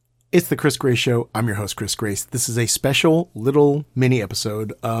It's the Chris Grace Show. I'm your host, Chris Grace. This is a special little mini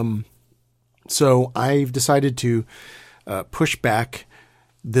episode. So I've decided to push back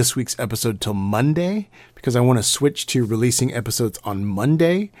this week's episode till Monday because I want to switch to releasing episodes on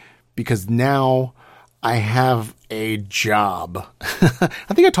Monday because now I have a job.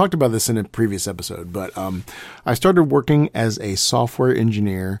 I think I talked about this in a previous episode, but I started working as a software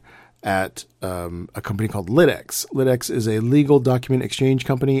engineer at a company called LitX. LitX is a legal document exchange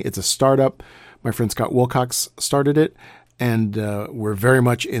company. It's a startup. My friend Scott Wilcox started it, and we're very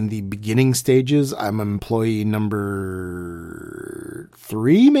much in the beginning stages. I'm employee number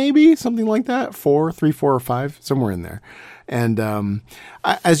 3, maybe, something like that. 3, 4, or 5, somewhere in there. And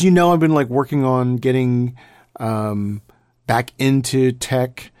as you know, I've been working on getting back into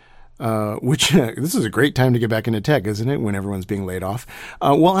tech. Which this is a great time to get back into tech, isn't it? When everyone's being laid off.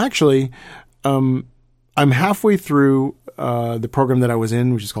 Well, actually, I'm halfway through the program that I was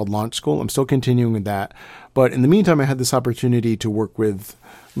in, which is called Launch School. I'm still continuing with that. But in the meantime, I had this opportunity to work with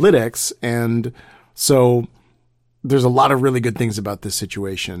LitX. And so there's a lot of really good things about this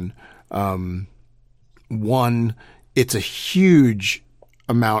situation. One, it's a huge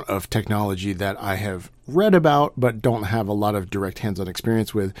amount of technology that I have read about, but don't have a lot of direct hands-on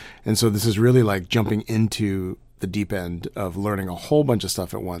experience with. And so this is really like jumping into the deep end of learning a whole bunch of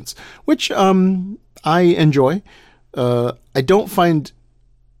stuff at once, which I enjoy. I don't find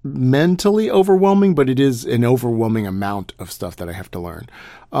mentally overwhelming, but it is an overwhelming amount of stuff that I have to learn.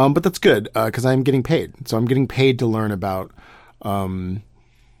 But that's good because I'm getting paid. So I'm getting paid to learn about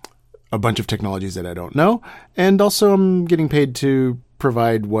a bunch of technologies that I don't know. And also I'm getting paid to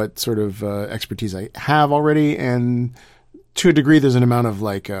provide what sort of expertise I have already, and to a degree there's an amount of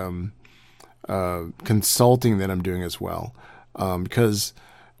consulting that I'm doing as well, because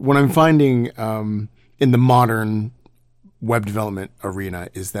what I'm finding in the modern web development arena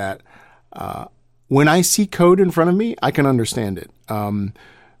is that when I see code in front of me, I can understand it. A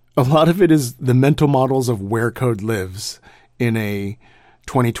lot of it is the mental models of where code lives in a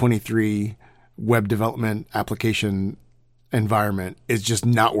 2023 web development application environment is just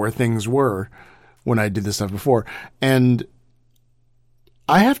not where things were when I did this stuff before. And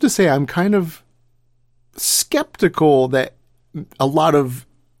I have to say, I'm kind of skeptical that a lot of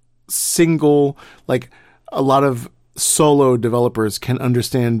solo developers can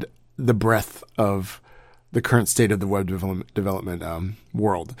understand the breadth of the current state of the web development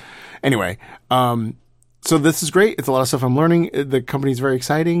world. Anyway, so this is great. It's a lot of stuff I'm learning. The company's very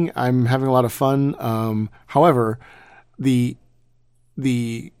exciting. I'm having a lot of fun. However, the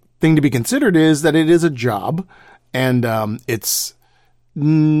thing to be considered is that it is a job, and it's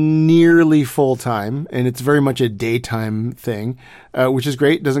nearly full time, and it's very much a daytime thing, which is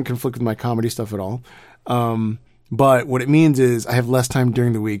great. It doesn't conflict with my comedy stuff at all. But what it means is I have less time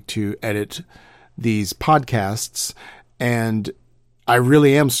during the week to edit these podcasts, and I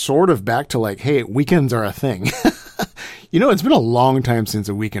really am sort of back to hey, weekends are a thing. It's been a long time since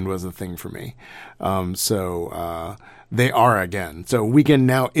a weekend was a thing for me. So they are again. So weekend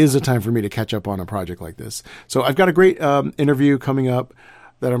now is a time for me to catch up on a project like this. So I've got a great interview coming up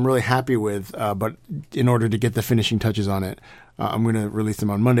that I'm really happy with. But in order to get the finishing touches on it, I'm going to release them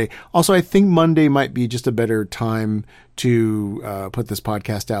on Monday. Also, I think Monday might be just a better time to put this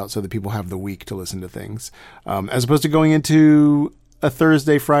podcast out so that people have the week to listen to things. As opposed to going into a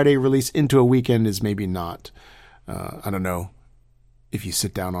Thursday, Friday release into a weekend is maybe not. I don't know if you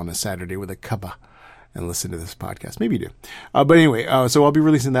sit down on a Saturday with a cuppa and listen to this podcast. Maybe you do. But anyway, so I'll be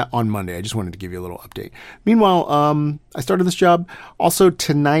releasing that on Monday. I just wanted to give you a little update. Meanwhile, I started this job. Also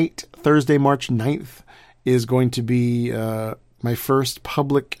tonight, Thursday, March 9th, is going to be my first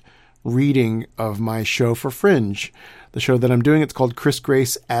public reading of my show for Fringe. The show that I'm doing, it's called Chris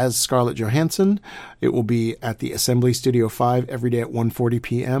Grace as Scarlett Johansson. It will be at the Assembly Studio 5 every day at 1:40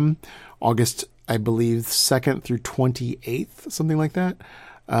 p.m. August, I believe, 2nd through 28th, something like that.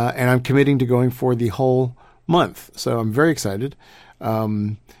 And I'm committing to going for the whole month. So I'm very excited.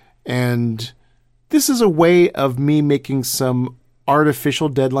 And this is a way of me making some artificial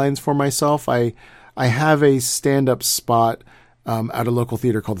deadlines for myself. I have a stand-up spot at a local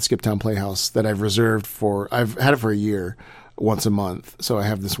theater called the Skiptown Playhouse that I've reserved for. I've had it for a year, once a month. So I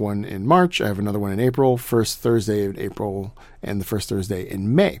have this one in March. I have another one in April, first Thursday in April, and the first Thursday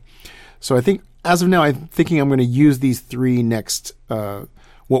in May. So I think as of now, I'm thinking I'm going to use these 3 next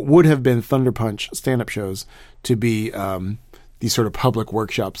what would have been Thunder Punch stand-up shows to be these sort of public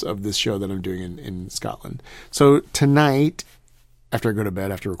workshops of this show that I'm doing in Scotland. So tonight, after I go to bed,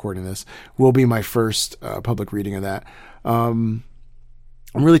 after recording this, will be my first public reading of that. I'm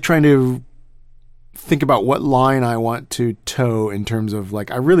really trying to think about what line I want to toe in terms of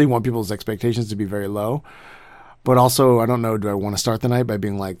like, I really want people's expectations to be very low, but also I don't know, do I want to start the night by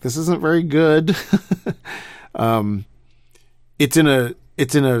being like, this isn't very good? It's in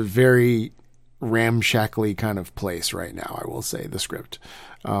a very ramshackly kind of place right now, I will say, the script.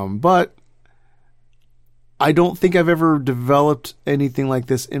 But I don't think I've ever developed anything like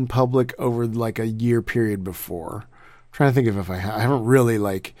this in public over like a year period before. I'm trying to think of if I haven't really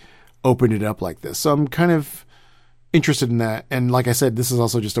like opened it up like this. So I'm kind of interested in that. And like I said, this is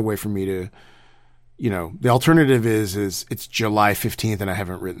also just a way for me to, the alternative is it's July 15th and I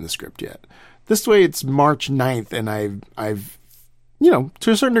haven't written the script yet. This way it's March 9th and I've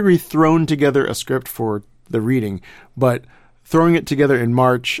to a certain degree thrown together a script for the reading, but throwing it together in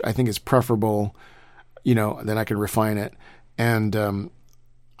March, I think is preferable, then I can refine it. And,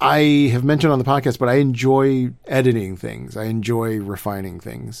 I have mentioned on the podcast, but I enjoy editing things. I enjoy refining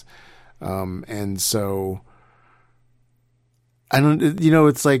things. And so I don't,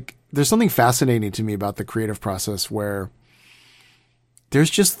 it's like, there's something fascinating to me about the creative process where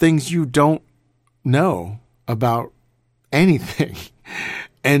there's just things you don't know about anything.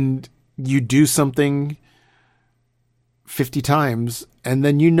 And you do something 50 times and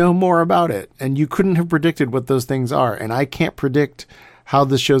then you know more about it. And you couldn't have predicted what those things are. And I can't predict how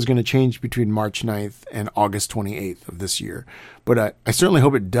this show is going to change between March 9th and August 28th of this year. But I certainly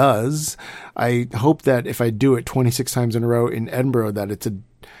hope it does. I hope that if I do it 26 times in a row in Edinburgh, that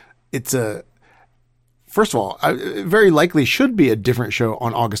it's a first of all, it very likely should be a different show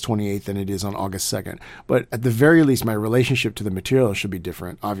on August 28th than it is on August 2nd. But at the very least, my relationship to the material should be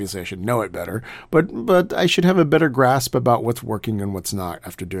different. Obviously, I should know it better, but I should have a better grasp about what's working and what's not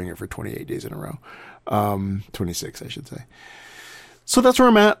after doing it for 28 days in a row. 26, I should say. So that's where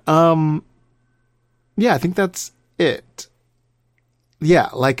I'm at. Yeah, I think that's it. Yeah,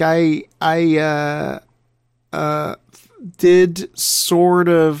 like I did sort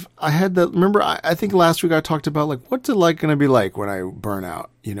of, I had that, remember, I think last week I talked about like, what's it like going to be like when I burn out?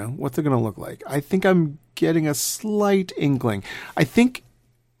 What's it going to look like? I think I'm getting a slight inkling. I think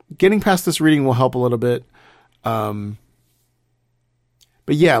getting past this reading will help a little bit. But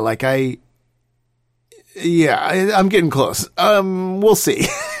yeah, like I'm getting close. We'll see.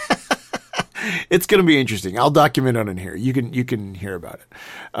 It's going to be interesting. I'll document on in here. You can hear about it.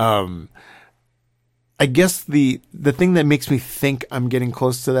 I guess the thing that makes me think I'm getting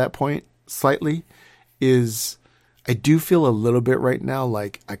close to that point slightly is I do feel a little bit right now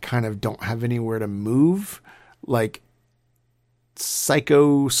like I kind of don't have anywhere to move, like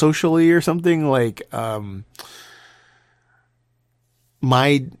psychosocially or something. Like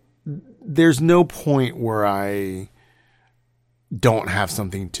there's no point where I don't have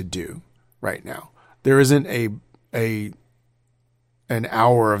something to do right now. There isn't an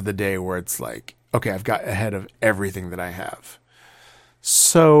hour of the day where it's like, okay, I've got ahead of everything that I have.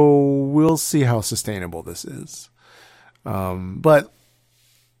 So we'll see how sustainable this is. But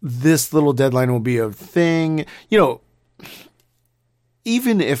this little deadline will be a thing,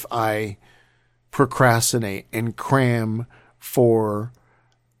 even if I procrastinate and cram for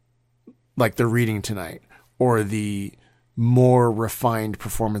like the reading tonight or the more refined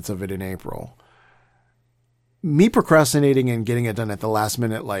performance of it in April, me procrastinating and getting it done at the last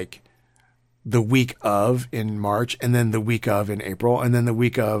minute, like the week of in March and then the week of in April and then the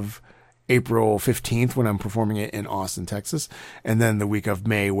week of April 15th when I'm performing it in Austin, Texas, and then the week of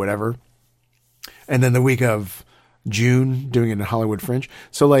May, whatever. And then the week of June doing it in Hollywood Fringe.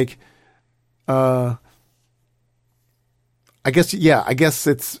 So like, I guess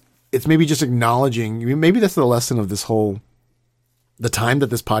it's maybe just acknowledging, maybe that's the lesson of this whole, the time that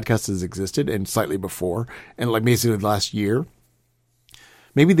this podcast has existed and slightly before, and like basically the last year.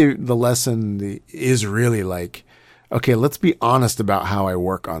 Maybe the lesson is really like, okay, let's be honest about how I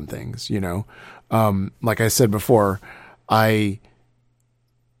work on things, like I said before, I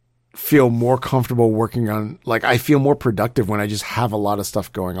feel more comfortable working on, like, I feel more productive when I just have a lot of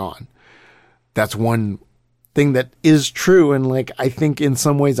stuff going on. That's one thing that is true. And like, I think in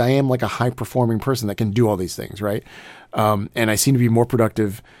some ways I am like a high performing person that can do all these things. Right. And I seem to be more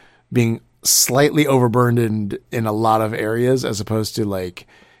productive being slightly overburdened in a lot of areas as opposed to like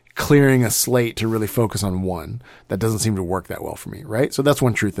clearing a slate to really focus on one. That doesn't seem to work that well for me. Right. So that's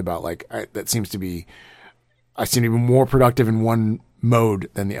one truth about like, I seem to be more productive in one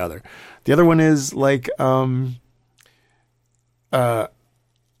mode than the other. The other one is like,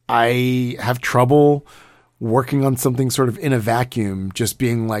 I have trouble working on something sort of in a vacuum, just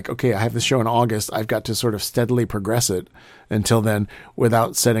being like, okay, I have this show in August. I've got to sort of steadily progress it until then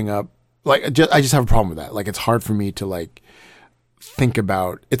without setting up, like, I just have a problem with that. Like, it's hard for me to like think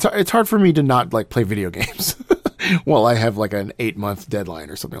about it's hard for me to not like play video games while I have like an 8-month deadline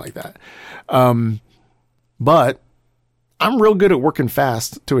or something like that. But I'm real good at working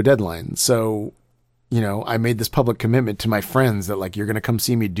fast to a deadline. So, I made this public commitment to my friends that like, you're going to come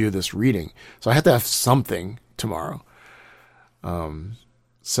see me do this reading. So I have to have something tomorrow.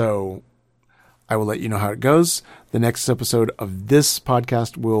 So I will let you know how it goes. The next episode of this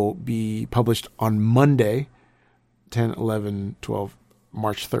podcast will be published on Monday, 10, 11, 12,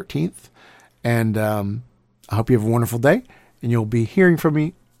 March 13th. And I hope you have a wonderful day, and you'll be hearing from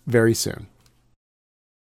me very soon.